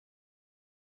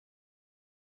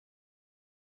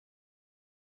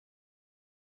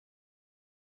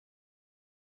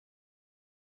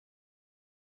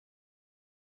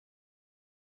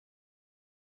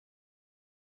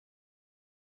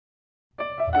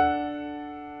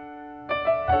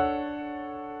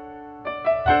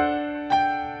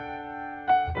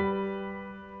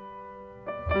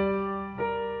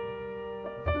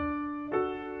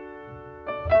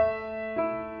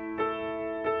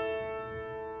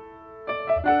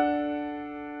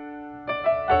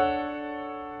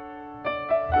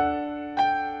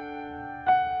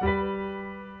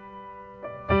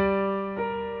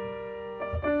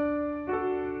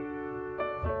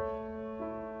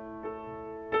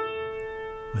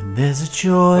When there's a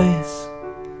choice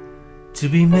to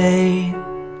be made,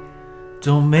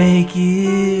 don't make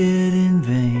it in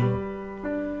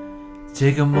vain.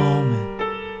 Take a moment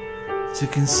to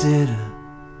consider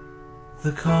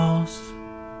the cost.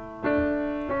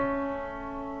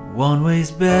 One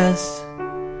way's best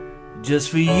just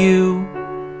for you,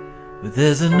 but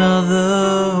there's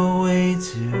another way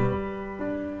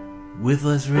too, with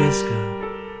less risk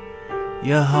of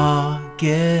your heart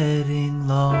getting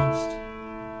lost.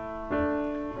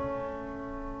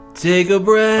 Take a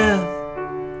breath,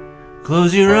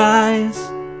 close your eyes,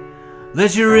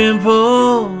 let your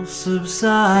impulse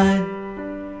subside.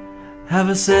 Have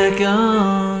a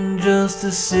second just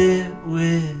to sit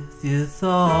with your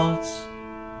thoughts.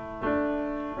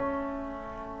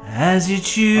 As you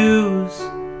choose,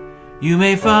 you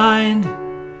may find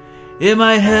it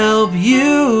might help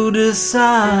you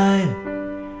decide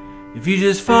if you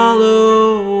just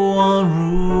follow one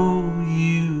rule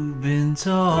you've been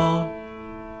taught.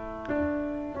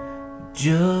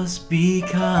 Just be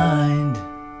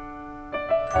kind.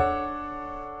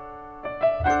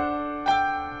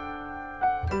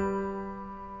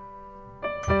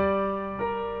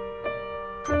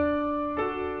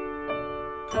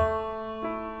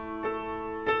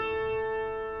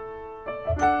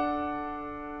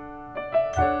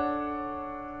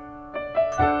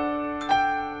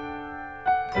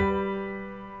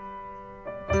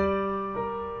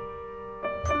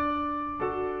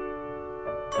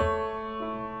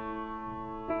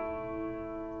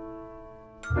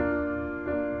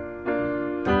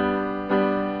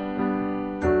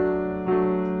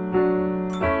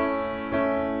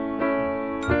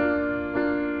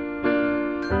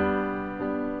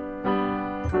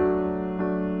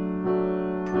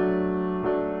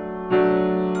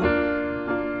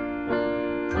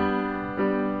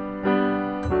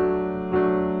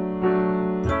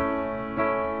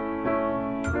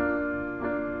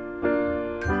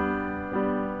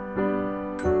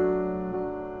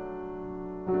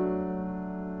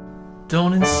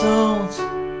 Don't insult,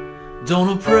 don't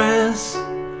oppress,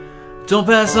 don't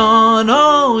pass on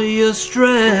all your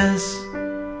stress.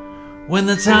 When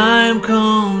the time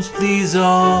comes, please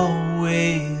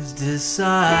always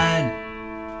decide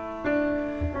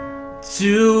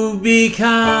to be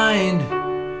kind,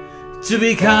 to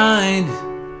be kind,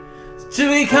 to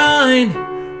be kind.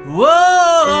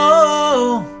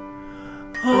 Whoa,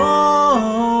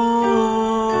 oh,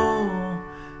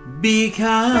 be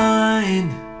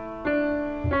kind.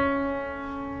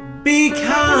 Be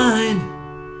kind,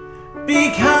 be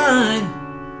kind.